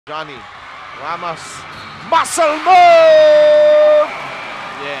Johnny Ramos, muscle move!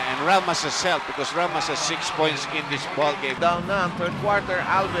 Yeah, and Ramos has helped because Ramos has 6 points in this ball game. Down na ang third quarter,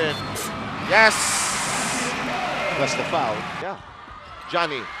 Alvin. Yes! That's the foul. Yeah.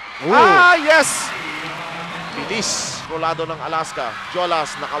 Johnny. Ooh. Yes! Bilis. Rolado ng Alaska.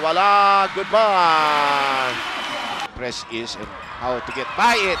 Jolas, nakawala. Goodbye. Press is and how to get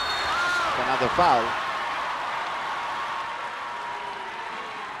by it. Another foul.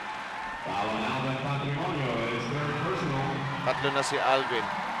 Tatlo na si Alvin.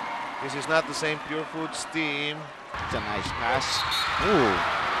 This is not the same Purefoods team. It's a nice pass. Ooh,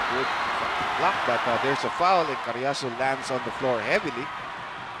 good block, but there's a foul and Carriazo lands on the floor heavily.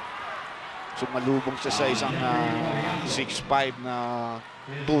 Sumalubong siya sa isang 6'5" na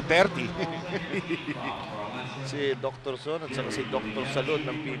 230. Si Dr. Son at saka si Dr. Salud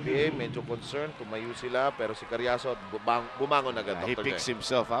ng PBA medyo concerned. Tumayo sila pero si Carriazo bumangon agad. He picks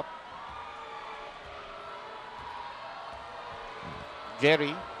himself up.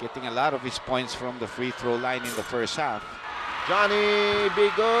 Jerry getting a lot of his points from the free throw line in the first half. Johnny, be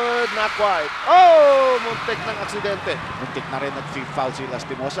good, not quite. Oh, muntik ng aksidente. Muntik na rin nag-foul si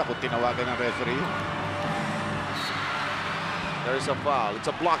Lastimosa kung tinawagan ng referee. There's a foul. It's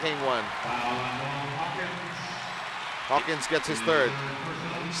a blocking one. Hawkins gets his third.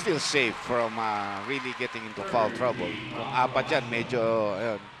 He's still safe from really getting into foul trouble. Kung apat yan, medyo...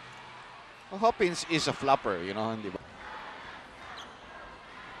 Hawkins is a flopper, you know, hindi ba?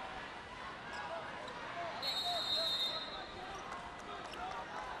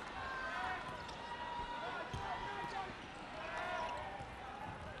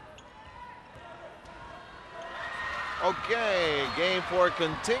 Okay, game 4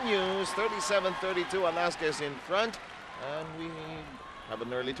 continues. 37-32, Alaska is in front. And we have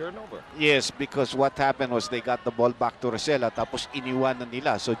an early turnover. Yes, because what happened was they got the ball back to Rosella, tapos iniwanan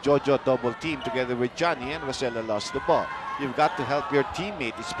nila. So Jojo double team together with Johnny and Rosella lost the ball. You've got to help your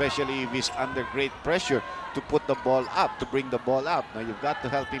teammate, especially if he's under great pressure, to put the ball up, to bring the ball up. Now you've got to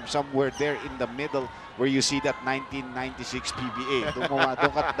help him somewhere there in the middle where you see that 1996 PBA. Doon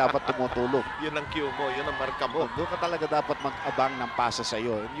ka dapat tumutulog. Yun ang cue mo, yun ang marka mo. Doon ka talaga dapat mag-abang ng pasa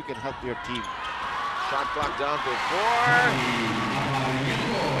sa'yo and you can help your team. Shot clock down to 4.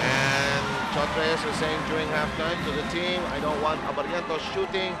 And Chotres is saying during halftime to the team, I don't want Abarientos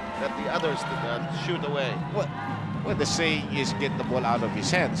shooting that the others did not shoot away. Well, the saying is get the ball out of his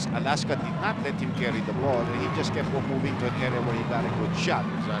hands. Alaska did not let him carry the ball and he just kept on moving to an area where he got a good shot.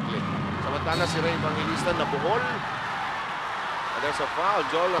 Exactly. Samantala si Ray Evangelista na buhol. And there's a foul.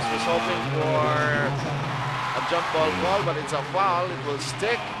 Jolas was hoping for a jump ball call, but it's a foul. It will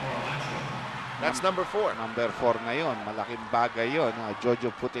stick. That's number 4. Number 4 na yon. Malaking bagay yon.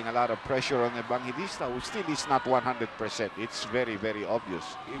 Jojo putting a lot of pressure on Evangelista, who still is not 100%. It's very, very obvious.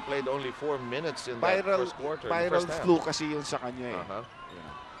 He played only 4 minutes in the first quarter. Viral flu kasi yun sa kanya eh.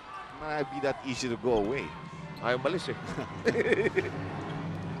 Might be that easy to go away. Ayaw malis eh.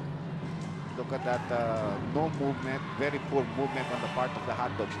 Look at that, no movement, very poor movement on the part of the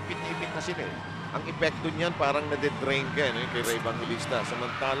hotdogs. Ipit-ipit na sila eh. Ang epekto niyan parang nade-drain ka kay Ray Evangelista.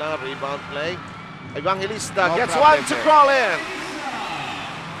 Samantala, rebound play. Evangelista gets one to crawl in.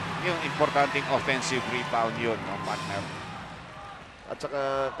 Yung importanteng offensive rebound yun, no, partner. At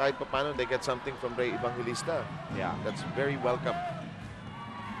saka kahit pa paano, they get something from Ray Evangelista. Yeah. That's very welcome.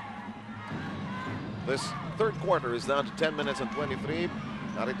 This third quarter is down to 10 minutes and 23.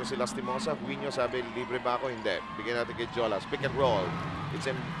 Narito si Lastimosa. Huinyo sabi, libre ba ako? Hindi. Bigyan natin kay Jolas. Pick and roll. It's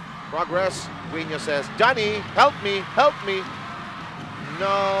in progress. Huinyo says, Johnny, help me, help me.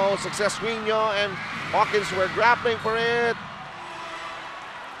 No success, Huinyo, and Hawkins were grappling for it.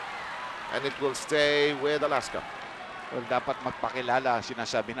 And it will stay with Alaska. Well, dapat magpakilala,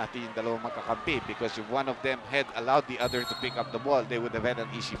 sinasabi natin yung dalawang magkakampi because if one of them had allowed the other to pick up the ball, they would have had an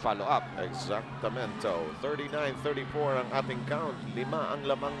easy follow-up. Exactamento. 39-34 ang ating count. 5 ang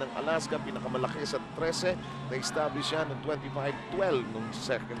lamang ng Alaska. Pinakamalaki sa 13. Na-establish yan ng 25-12 nung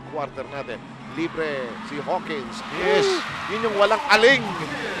second quarter natin. Libre si Hawkins. Yes. Yun yung walang aling.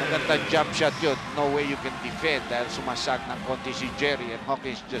 Magandang jump shot yun. No way you can defend dahil sumasag ng konti si Jerry and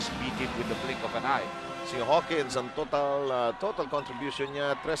Hawkins just beat him with the blink of an eye. Si Hawkins, ang total contribution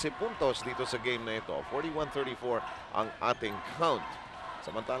niya, 13 puntos dito sa game na ito. 41-34 ang ating count.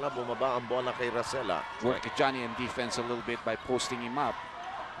 Samantala, bumaba ang bola kay Rosella. Work Johnny in defense a little bit by posting him up.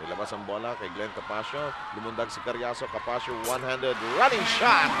 Nilabas ang bola kay Glenn Capasio. Lumundag si Carriazo. Capasio, one-handed running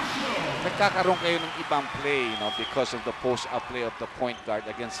shot. Nagkakaroon kayo ng ibang play, you know, because of the post-up play of the point guard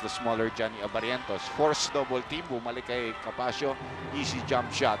against the smaller Johnny Abarientos. Force double team, bumalik kay Capasio. Easy jump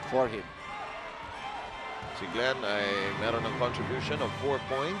shot for him. Si Glenn ay meron ng contribution of 4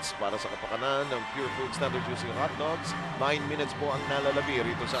 points para sa kapakanan ng Purefoods Standard Juicy Hot Dogs. 9 minutes po ang nalalabi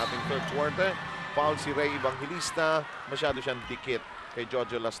rito sa ating third quarter. Foul si Ray Evangelista. Masyado siyang dikit kay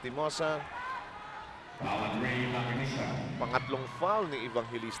Jojo Lastimosa. Pangatlong foul ni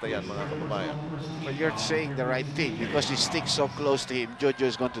Evangelista yan, mga kababayan. Well, you're saying the right thing because he sticks so close to him. Jojo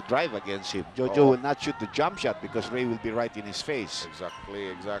is going to drive against him. Jojo will not shoot the jump shot because Ray will be right in his face.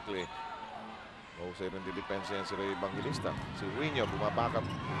 Exactly. Mahusay rin didepensa yan si Ray Evangelista. Si Wino bumabakap,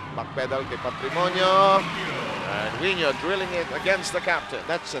 backpedal kay Patrimonio. And Wino drilling it against the captain.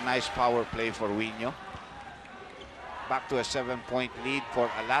 That's a nice power play for Wino. Back to a 7-point lead for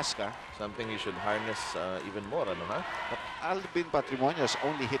Alaska. Something he should harness even more, ano ha? But Alvin Patrimonio has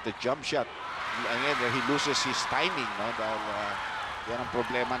only hit the jump shot. Again, he loses his timing, no? Dahil yan ang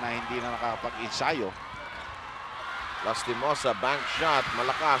problema na hindi na nakapag-ensayo. Lastimosa, bank shot,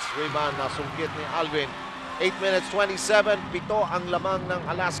 malakas, rebound, nasungkit ni Alvin. 8 minutes 27, 7 ang lamang ng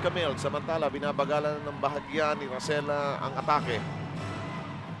Alaska Milk. Samantala, binabagalan ng bahagya ni Racela ang atake.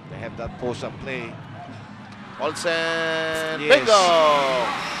 They have that post-up play. Olsen, Yes. bingo!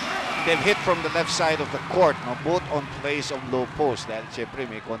 They've hit from the left side of the court, no? Both on plays of low post. Dahil siyempre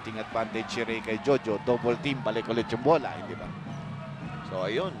may konting advantage si Ray kay Jojo. Double team, balik ulit yung bola, hindi ba? So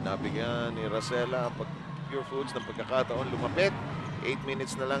ayun, nabigyan ni Racela ang Purefoods ng pagkakataon lumapit. 8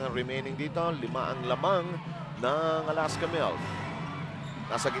 minutes na lang ang remaining dito. 5 ang lamang ng Alaska Milk.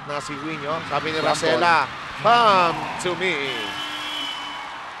 Nasa gitna si Wino. Sabi ni Racela, "Come to me."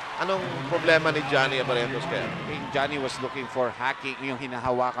 Anong problema ni Johnny Abarentos kaya? I think Johnny was looking for hacking. Yung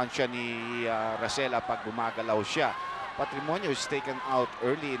hinahawakan siya ni Racela pag gumagalaw siya. Patrimonio is taken out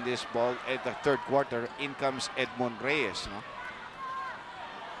early in this ball at the third quarter. In comes Edmond Reyes. No?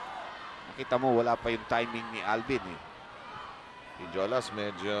 Nakita mo, wala pa yung timing ni Alvin. Eh. Si Jolas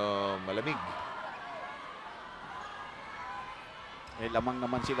medyo malamig. Eh, lamang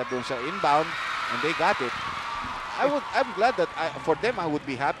naman sila doon sa inbound and they got it. I'm glad that for them I would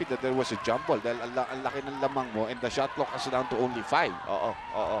be happy that there was a jump ball dahil ang laki ng lamang mo and the shot clock is down to only 5. Oo.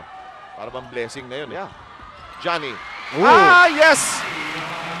 Para bang blessing na yun. Yeah. Johnny. Ooh. Yes!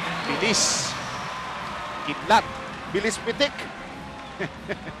 Bilis. Kidlat. Bilis pitik.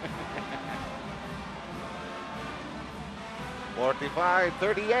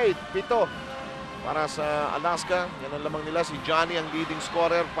 (45-38) 7 para sa Alaska. Yan ang lamang nila. Si Johnny ang leading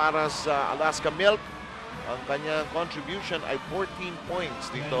scorer para sa Alaska Milk. Ang kanyang contribution ay 14 points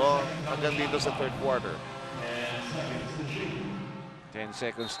dito hanggang dito sa third quarter. 10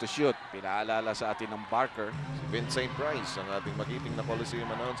 seconds to shoot. Pinaalala sa atin ng Barker. Si Vincent Price, ang ating magiting na Coliseum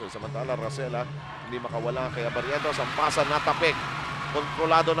announcer. Samantala, Racela, hindi makawala kay Barrientos. Ang pasa natapik.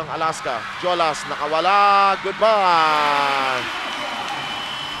 Kontrolado ng Alaska. Jolas, nakawala. Goodbye!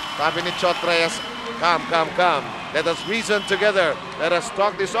 Sabi ni Chot Reyes, come. Let us reason together. Let us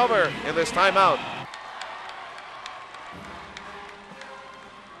talk this over in this timeout.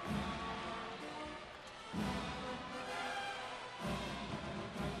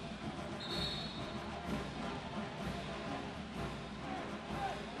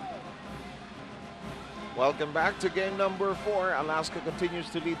 Welcome back to game number 4. Alaska continues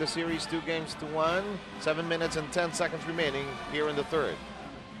to lead the series 2-1. 7 minutes and 10 seconds remaining here in the third.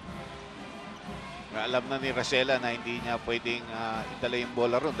 Alam na ni Racela na hindi niya pwedeng itala yung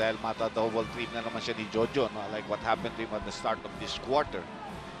bola ron dahil mata-double team na naman siya ni Jojo. No? Like what happened to him at the start of this quarter.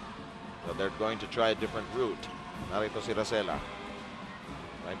 So they're going to try a different route. Narito si Racela.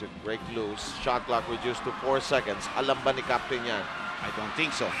 Trying to break loose. Shot clock reduced to 4 seconds. Alam ba ni Captain yan? I don't think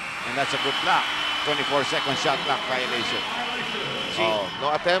so. And that's a good block. 24-second shot clock violation. See, no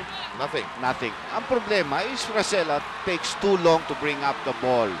attempt, nothing. Ang problema is Racela takes too long to bring up the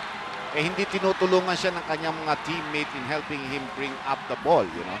ball. Eh hindi tinutulungan siya ng kanyang mga teammate in helping him bring up the ball,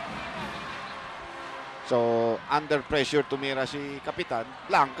 you know. So, under pressure tumira si Kapitan,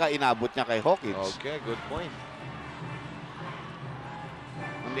 Blanca inabot niya kay Hawkins. Okay, good point.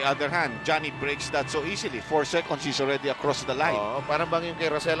 On the other hand, Johnny breaks that so easily. 4 seconds, he's already across the line. Parang bang yung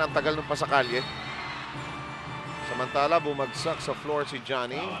kay Racela ang tagal ng pasakalye. Samantala, bumagsak sa floor si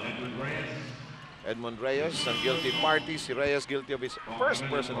Johnny. Edmond Reyes, ang guilty party. Si Reyes guilty of his first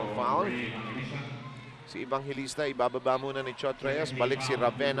personal foul. Si Evangelista, ibababa muna ni Chot Reyes. Balik si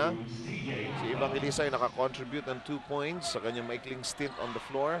Ravena. Si Evangelista ay nakakontribute ng 2 points sa kanyang maikling stint on the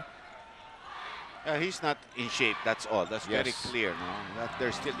floor. He's not in shape, that's all. That's very clear. No? That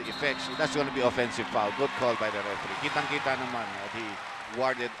there's still the effects. That's going to be offensive foul. Good call by the referee. Kitang-kita naman. He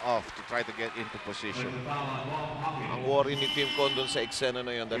warded off to try to get into position. Ang worry ni Tim Condon sa eksena na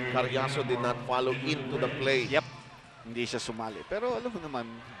yun that Carriazo did not follow into the play. Yep. Hindi siya sumali. Pero alam mo naman,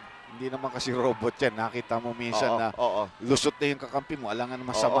 Hindi naman kasi robot yan. Nakita mo minsan na lusot na yung kakampi mo. Alangan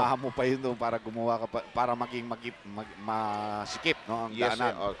masamahan mo pa yun doon para gumawa ka para maging masikip, no, ang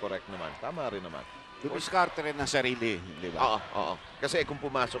daanan. Correct naman. Tama rin naman. Dumiskarte rin ng sarili, di ba? Oo. Kasi kung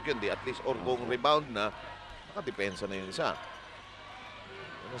pumasok yun, at least, or kung rebound na, nakadepensa na yung isa.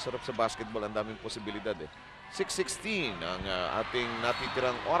 Masarap sa basketball, ang daming posibilidad eh. 6:16 ang ating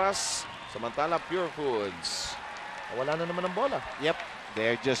natitirang oras. Samantala, Purefoods. Wala na naman ang bola. Yep.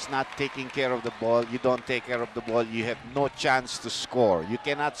 They're just not taking care of the ball. You don't take care of the ball, you have no chance to score. You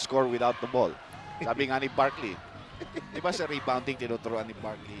cannot score without the ball. Sabi nga ni Barkley. Di ba sa rebounding tinuturuan ni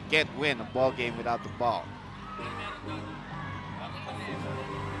Barkley? You can't win a ball game without the ball.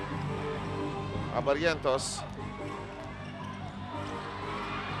 Abarientos.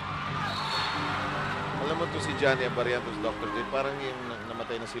 Alam mo to si Johnny Abarientos, Dr. J, parang yung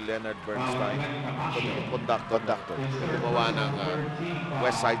namatay na si Leonard Bernstein. Yung conductor. Gumawa ng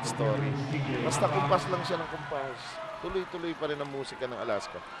West Side Story. Basta kumpas lang siya ng kumpas. Tuloy-tuloy pa rin ang musika ng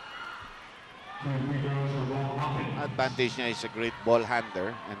Alaska. Advantage niya is a great ball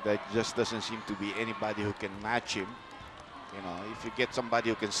handler, and there just doesn't seem to be anybody who can match him. You know, if you get somebody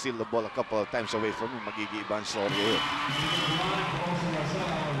who can steal the ball a couple of times away from him, magigiba ang story yun.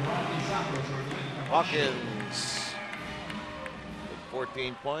 Hawkins with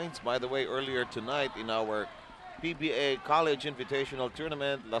 14 points. By the way, earlier tonight in our PBA College Invitational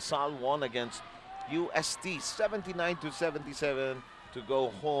Tournament, LaSalle won against UST 79-77 to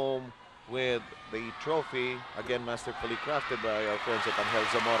go home with the trophy, again masterfully crafted by our friends at Angel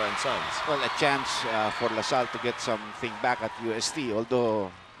Zamora and Sons. Well, a chance for LaSalle to get something back at UST,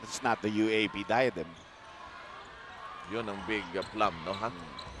 although it's not the UAP diadem. Yun ang big plum, no?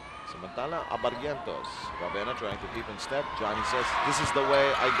 Samantala, Abarientos. Ravenna trying to keep in step. Johnny says, this is the way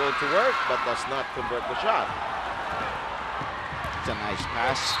I go to work, but does not convert the shot. It's a nice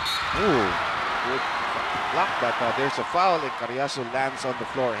pass. Ooh, good block, but there's a foul, and Carriazo lands on the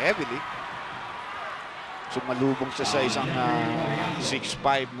floor heavily. Sumalubong siya sa isang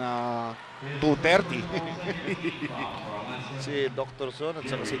 6'5" na 230. Si Dr. Son at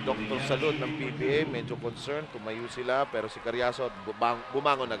saka si Dr. Salud ng PBA medyo concerned. Tumayo sila, pero si Carriazo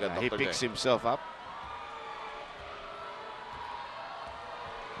bumangon agad. He picks himself up.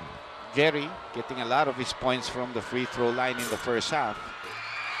 Jerry getting a lot of his points from the free throw line in the first half.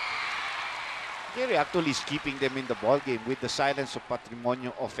 Jerry actually is keeping them in the ball game with the silence of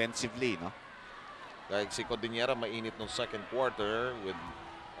Patrimonio offensively, no? Like si Codinera mainit ng second quarter with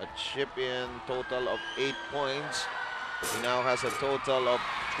a chip-in total of 8 points. He now has a total of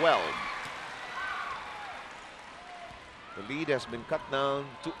 12. The lead has been cut down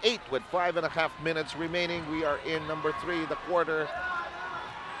to 8 with 5.5 minutes remaining. We are in number 3, the quarter,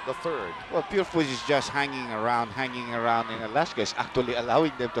 the third. Well, Purefoods is just hanging around, and Alaska is actually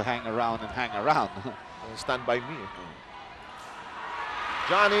allowing them to hang around and hang around. Stand by me.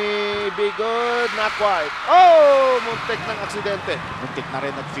 Johnny, be good, not quite. Oh, muntik ng aksidente. Muntik na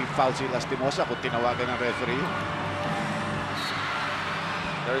rin nag-foul si Lastimosa kung tinawagan ng referee.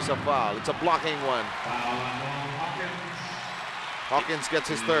 There's a foul. It's a blocking one. Hawkins gets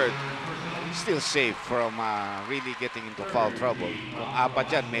his third. He's still safe from really getting into foul trouble. Kung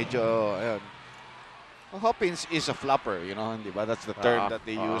apat yan, medyo... Hawkins is a flopper, you know, di ba? That's the term that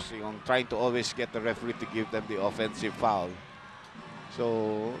they use, yung trying to always get the referee to give them the offensive foul.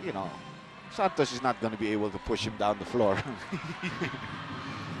 So, you know, Santos is not going to be able to push him down the floor.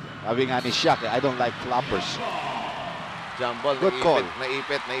 Sabi nga ni Shaq, I don't like floppers. Jumble, good call.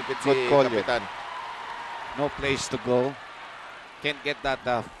 Naipit good si call Kapitan. No place to go. Can't get that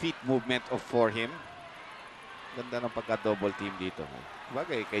feet movement for him. Ganda ng pagka-double team dito.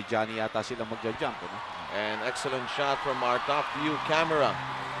 Bagay, kay Johnny yata sila magja-jump. No? An excellent shot from our top view camera.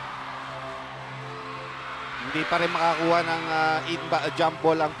 Hindi pa rin makakuha ng jump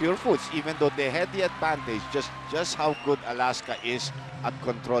ball ang Purefoods, even though they had the advantage. Just how good Alaska is at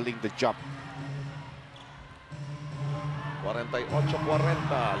controlling the jump.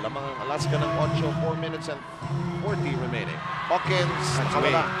 48-40. Lamang ang Alaska ng 8, 4 minutes and 40 remaining. Hawkins,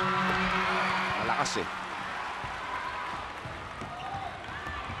 nakawala. Malakas eh.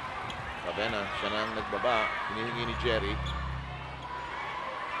 Ravenna, siya nang nagbaba. Hinihingi ni Jerry.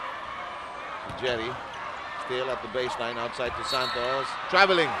 Jerry, still at the baseline outside to Santos.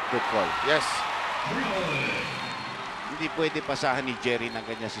 Traveling. Good call. Yes. Hindi pwede pasahan ni Jerry ng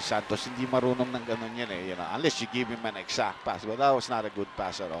ganyan si Santos. Hindi marunong ng ganun yan eh. You know, unless you give him an exact pass. But that was not a good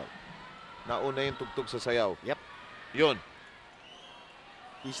pass at all. Nauna yung tugtog sa sayaw. Yep. Yun.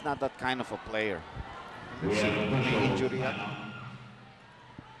 He's not that kind of a player. Injury yan.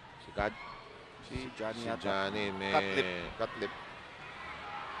 Si Johnny yata. Johnny may Cut lip.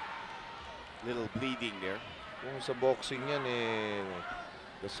 Little bleeding there. Kung sa boxing yan,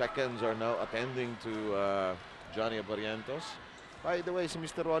 the seconds are now attending to Johnny Barrientos. By the way, si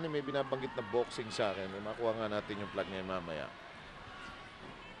Mr. Ronnie may binabanggit na boxing sa akin. Makuha nga natin yung plug niya mamaya.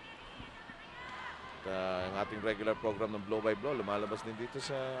 Ang ating regular program ng Blow by Blow lumalabas din dito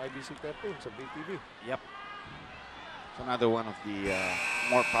sa IBC 13 sa BTV. Yep. It's another one of the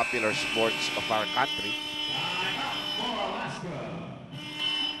more popular sports of our country.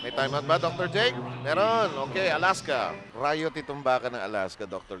 May timeout ba, Dr. Jake? Meron. Okay, Alaska. Riot itong baka ng Alaska,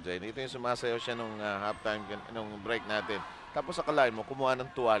 Dr. Jake. Ito yung sumasayaw siya nung halftime, nung break natin. Tapos akalain mo, kumuha ng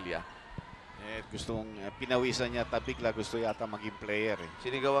tuwalya. Gustong pinawisan niya, bigla gusto yata maging player.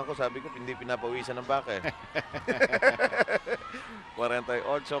 Sinigawan ko, sabi ko, hindi pinapawisan ng baka.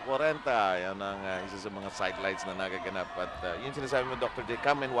 48-40. Yan ang isa sa mga sidelights na nagaganap. At yun sinasabi mo, Dr. J,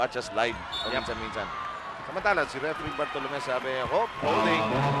 come and watch us live. Minsan-minsan. Samantala, si referee Bartolome sabi,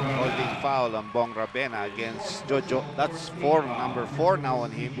 holding foul on Bong Rabena against Jojo. That's number 4 now on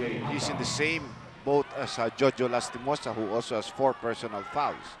him. He's in the same boat as Jojo Lastimosa, who also has 4 personal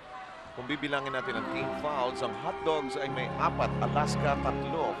fouls. Kung bibilangin natin ang team fouls, ang Hot Dogs ay may 4, Alaska 3.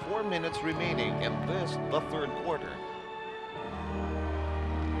 4 minutes remaining in this, the third quarter.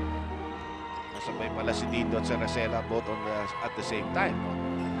 Nasabay pala si Dito at si Racela both at the same time.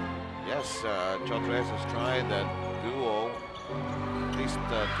 Yes, Chotres has tried that duo at least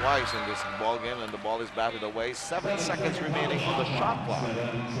twice in this ball game, and the ball is batted away. 7 seconds remaining on the shot clock.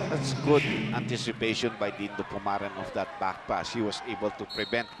 That's good anticipation by Dindo Pumaran of that back pass. He was able to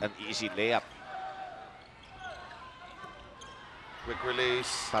prevent an easy layup. Quick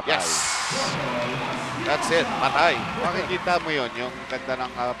release. Patay. Yes! That's it. Patay. Makikita mo yun, yung ganda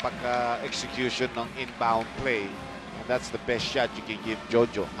ng pagka-execution ng inbound play. And that's the best shot you can give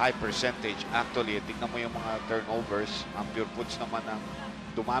Jojo. High percentage. Actually, tingnan mo yung mga turnovers. Ang Purefoods naman ang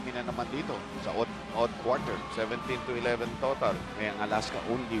dumami na naman dito sa odd quarter. 17-11 total. Kaya ang Alaska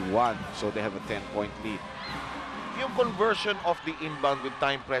only 1. So they have a 10-point lead. Yung conversion of the inbound with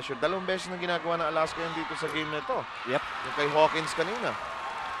time pressure, 2 beses na ginagawa ng Alaska yan dito sa game na ito. Yep. Yung kay Hawkins kanina.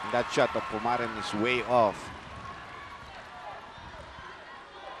 And that shot of Pumaran is way off.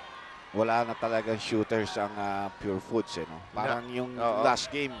 Wala na talagang shooters ang Purefoods, no? Parang yung last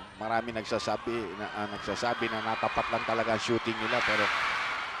game, marami nagsasabi na natapat lang talaga ang shooting nila, pero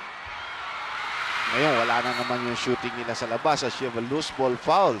ngayon wala na naman yung shooting nila sa labas as you have a loose ball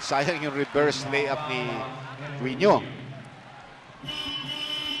foul. Sayang yung reverse layup ni Quino.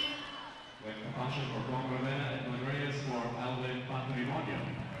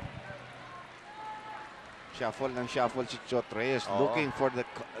 Shuffle ng shuffle si Chot Reyes, looking for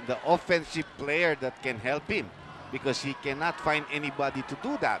the offensive player that can help him because he cannot find anybody to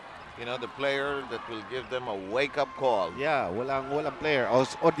do that. You know, the player that will give them a wake-up call. Yeah, walang player.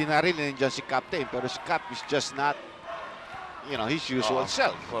 Ordinarily nandiyan si Captain, pero si Cap is just not, you know, his usual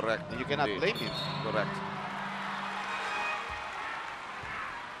self. Correct. And you cannot blame him. Correct.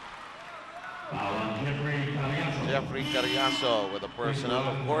 Jeffrey Carriazo with a personal.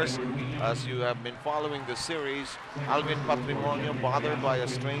 Of course, as you have been following the series, Alvin Patrimonio bothered by a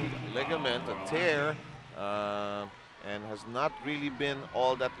strained ligament, a tear, and has not really been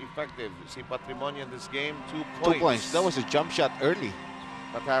all that effective. See Patrimonio in this game, 2 points. 2 points. That was a jump shot early.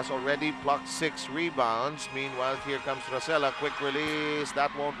 But has already plucked 6 rebounds. Meanwhile, here comes Racela. Quick release.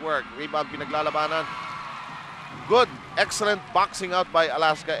 That won't work. Rebound pinaglalabanan. Good, excellent boxing out by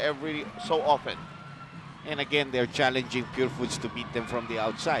Alaska every so often. And again, they're challenging Purefoods to beat them from the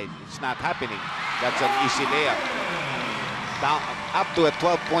outside. It's not happening. That's an easy layup. Down, up to a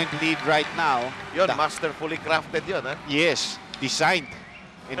 12-point lead right now. Yun, masterfully crafted yun, eh? Yes, designed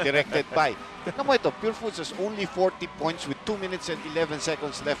and directed by. Tignan mo ito, Purefoods has only 40 points with 2 minutes and 11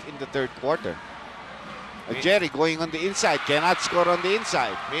 seconds left in the third quarter. Jerry going on the inside, cannot score on the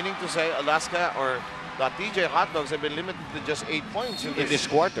inside. Meaning to say, Alaska or the TJ Hot Dogs have been limited to just 8 points in this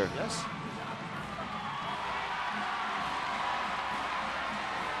quarter. Yes.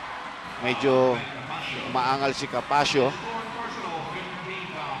 Medyo maangal si Capasio.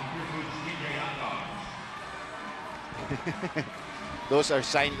 Those are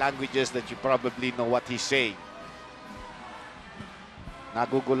sign languages that you probably know what he's saying.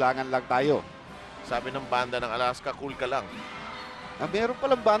 Nagugulangan lang tayo. Sabi ng banda ng Alaska, cool ka lang. Meron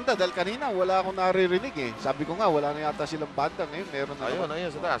palang banda dahil kanina wala akong naririnig eh. Sabi ko nga, wala na yata silang banda ngayon. Meron na ayun, ayun,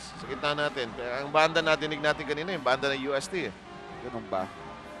 sa taas. Sa gitna natin. Ang banda natinig natin kanina, yung banda ng UST eh. Ganun ba?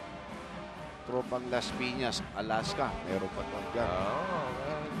 Tropang Las Piñas, Alaska. Meron pa doon dyan.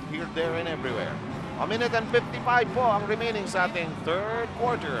 Here, there, and everywhere. 1 minute and 55 po ang remaining sa ating third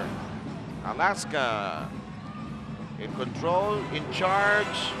quarter. Alaska in control, in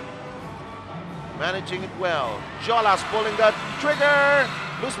charge. managing it well. Jolas pulling that trigger.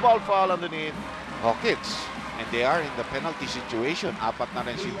 Loose ball foul underneath. Hawkins. And they are in the penalty situation. Apat na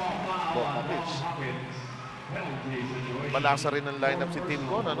rin si Hawkins. Malasa rin ang lineup si Team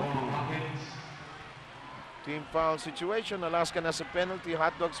Con, ano? Team foul situation. Alaska has a penalty.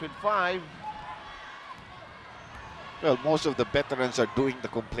 Hot Dogs with 5. Well, most of the veterans are doing the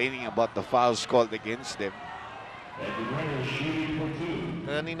complaining about the fouls called against them.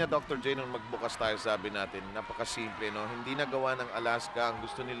 Kanina, Dr. J, nung magbukas tayo, sabi natin, napakasimple, no? Hindi nagawa ng Alaska ang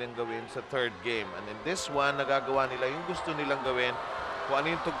gusto nilang gawin sa third game. And in this one, nagagawa nila yung gusto nilang gawin. Kung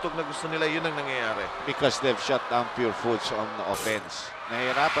ano yung tugtog na gusto nila, yun ang nangyayari. Because they've shut down Purefoods on the offense.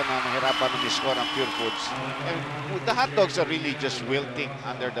 Nahirapan na score ang Purefoods. And the Hot Dogs are really just wilting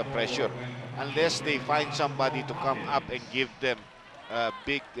under the pressure. Unless they find somebody to come up and give them a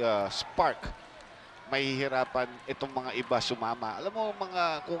big spark, mahihirapan itong mga iba sumama. Alam mo,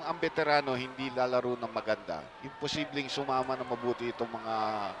 kung ang veterano hindi lalaro ng maganda, imposibleng sumama na mabuti itong mga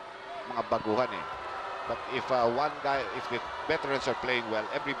baguhan eh. But if if the veterans are playing well,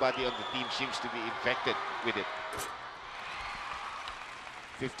 everybody on the team seems to be infected with it.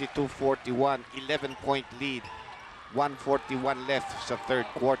 52-41, 11-point lead. 1:41 left sa third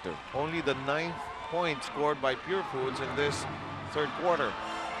quarter. Only the 9th point scored by Purefoods in this third quarter.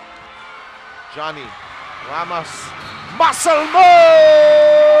 Johnny Ramos, muscle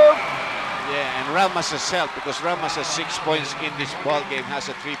move! Yeah, and Ramos has helped because Ramos has 6 points in this ball game,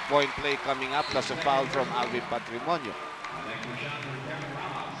 has a 3-point play coming up, plus a foul from Alvin Patrimonio.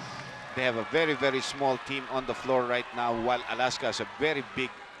 They have a very, very small team on the floor right now, while Alaska has a very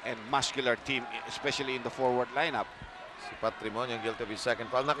big and muscular team, especially in the forward lineup. Si Patrimonio guilty of his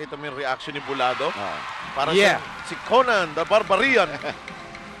second foul. Nakita mo yung reaction ni Bulado? Para si Conan, the Barbarian.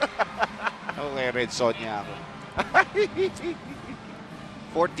 Okay, Red Sonia ako.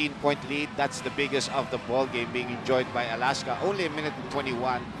 14-point lead. That's the biggest of the ball game being enjoyed by Alaska. Only a minute and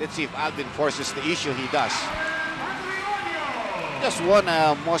 21. Let's see if Alvin forces the issue. He does. Just won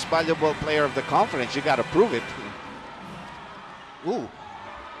most valuable player of the conference. You got to prove it. Ooh.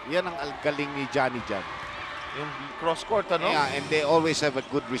 Yan ang galing ni Johnny dyan. Yung cross-court, ano? Yeah, and they always have a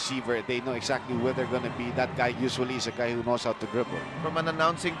good receiver. They know exactly where they're going to be. That guy usually is a guy who knows how to dribble. From an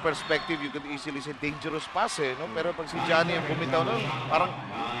announcing perspective, you could easily say dangerous pass, eh, no? Pero pag si Johnny ang bumitaw, no? Parang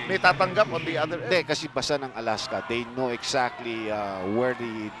may tatanggap on the other end. Hindi, kasi basa ng Alaska. They know exactly where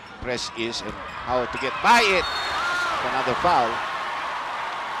the press is and how to get by it. Another foul.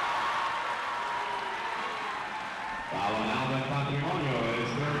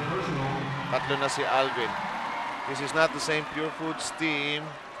 Tatlo na si Alvin. This is not the same Purefoods team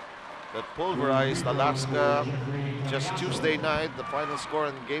that pulverized Alaska just Tuesday night. The final score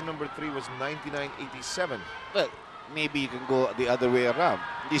in game number 3 was 99-87. Well, maybe you can go the other way around.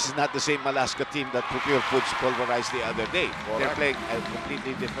 This is not the same Alaska team that Purefoods pulverized the other day. Correct. They're playing a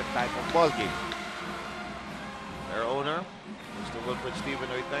completely different type of ball game. Their owner, Mr. Wilfred Steven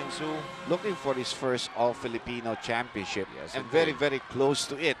Oitangsu, looking for his first All-Filipino championship, yes, and very, very close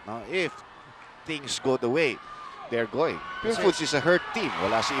to it. No? If things go the way they're going. Purefoods is a hurt teim.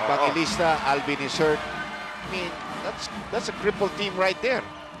 Wala si Evangelista, Alvin is hurt. I mean, that's a crippled team right there.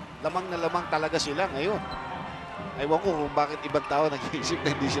 Lamang na lamang talaga sila ngayon. Ewan ko kung bakit ibang tao nag-iisip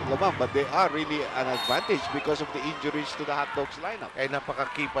na hindi sila lamang, but they are really an advantage because of the injuries to the Hot Dogs lineup. Kaya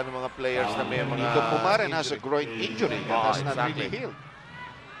napakakipa ng mga players na may mga Ito Pumaren has a groin injury that has not really healed.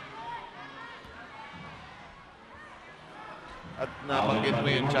 At nabanggit mo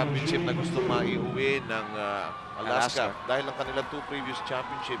yung championship na gusto maiuwi ng Alaska. Dahil ang kanilang 2 previous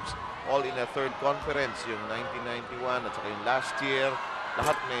championships, all in a third conference, yung 1991 at saka yung last year,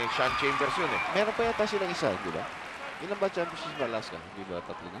 lahat may Sean Chambers yun eh. Meron pa yata silang isa, di ba? Ilan ba championships ba Alaska? Hindi ba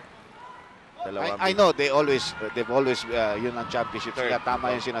 3 na? I know they've always yun ang championships. Kaya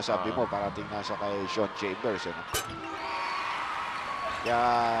tama yung sinasabi mo, parating nasa kay Sean Chambers. Ano? Kaya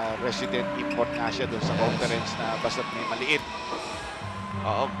resident import nga siya doon sa conference na basta't may maliit.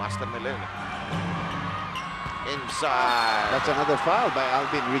 Oo, master nila yun. Inside. That's another foul by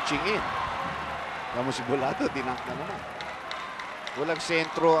Alvin reaching in. Kamo si Bulado, dinunk na naman. Walang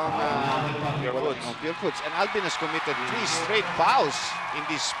sentro ang Purefoods. And Alvin has committed 3 straight fouls in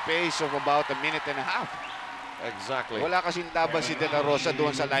this space of about a minute and a half. Exactly. Wala kasing laban si De La Rosa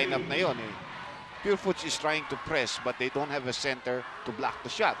doon sa lineup na yon eh. Purefoods is trying to press, but they don't have a center to block the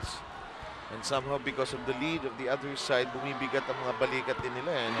shots. And somehow, because of the lead of the other side, bumibigat ang mga balikat din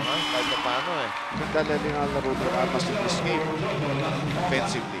nila eh. No? Kahit na paano eh. Ganda lang ang laro ng Almas in this game.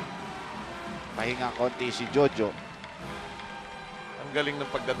 Offensively. Pahinga konti si Jojo. Ang galing ng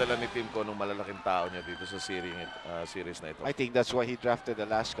pagdadala ni Tim ko nung malalaking tao niya dito sa series na ito. I think that's why he drafted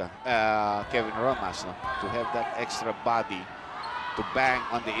Alaska, Kevin Romas, no? To have that extra body to bang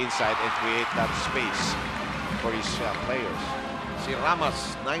on the inside and create that space for his players. Si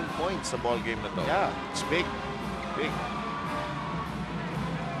Ramos, 9 points sa ball game na to. Yeah, it's big. Big.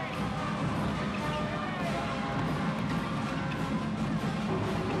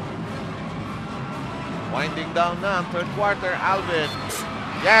 Winding down na ang third quarter, Alvin.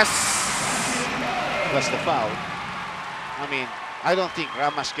 Yes! That's the foul. I mean, I don't think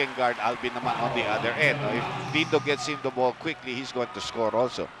Ramos can guard Alvin naman on the other end. If Lindo gets him the ball quickly, he's going to score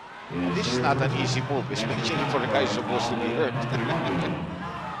also. And this is not an easy move, especially for a guy who's supposed to be hurt.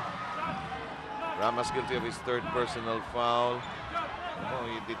 Ramos guilty of his third personal foul.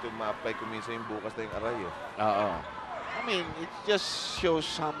 Hindi ito ma-apply kuminsan yung bukas na yung aray. I mean, it just shows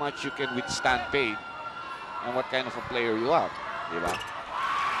how much you can withstand pain and what kind of a player you are. Diba?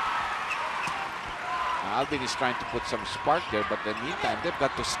 Alvin is trying to put some spark there, but in the meantime, they've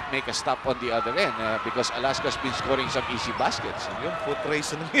got to make a stop on the other end because Alaska's been scoring some easy baskets. Yung foot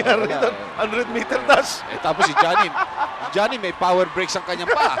race na nangyari doon. 100-meter dash. Tapos si Johnny may power breaks ang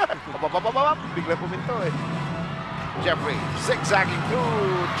kanyang paa. Bigla puminto eh. Jeffrey zigzagging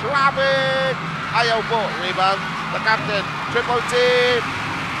through traffic. Ayaw po. Rebound. The captain. Triple team.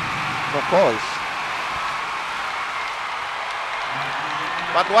 No calls.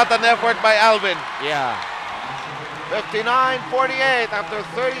 But what an effort by Alvin. Yeah. 59-48 after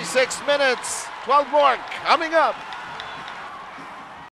 36 minutes. 12 more coming up.